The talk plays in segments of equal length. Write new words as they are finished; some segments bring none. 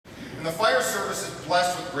And the fire service is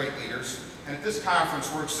blessed with great leaders, and at this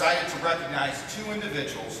conference we're excited to recognize two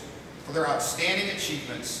individuals for their outstanding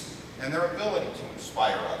achievements and their ability to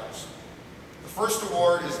inspire others. The first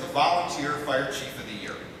award is the Volunteer Fire Chief of the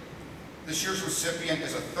Year. This year's recipient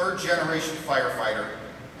is a third-generation firefighter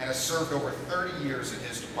and has served over 30 years in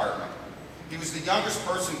his department. He was the youngest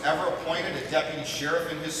person ever appointed a deputy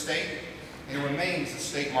sheriff in his state, and he remains a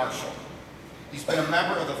state marshal. He's been a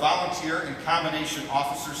member of the Volunteer and Combination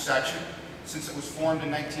Officers Section since it was formed in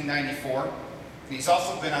 1994, and he's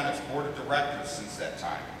also been on its board of directors since that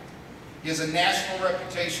time. He has a national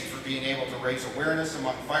reputation for being able to raise awareness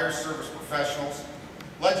among fire service professionals,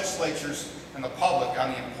 legislatures, and the public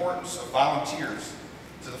on the importance of volunteers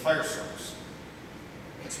to the fire service.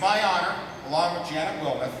 It's my honor, along with Janet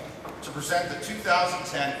Wilmoth, to present the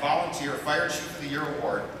 2010 Volunteer Fire Chief of the Year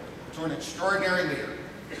Award to an extraordinary leader,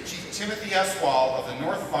 Chief Timothy S. Wall of the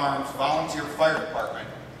North Farms Volunteer Fire Department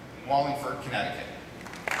in Wallingford, Connecticut.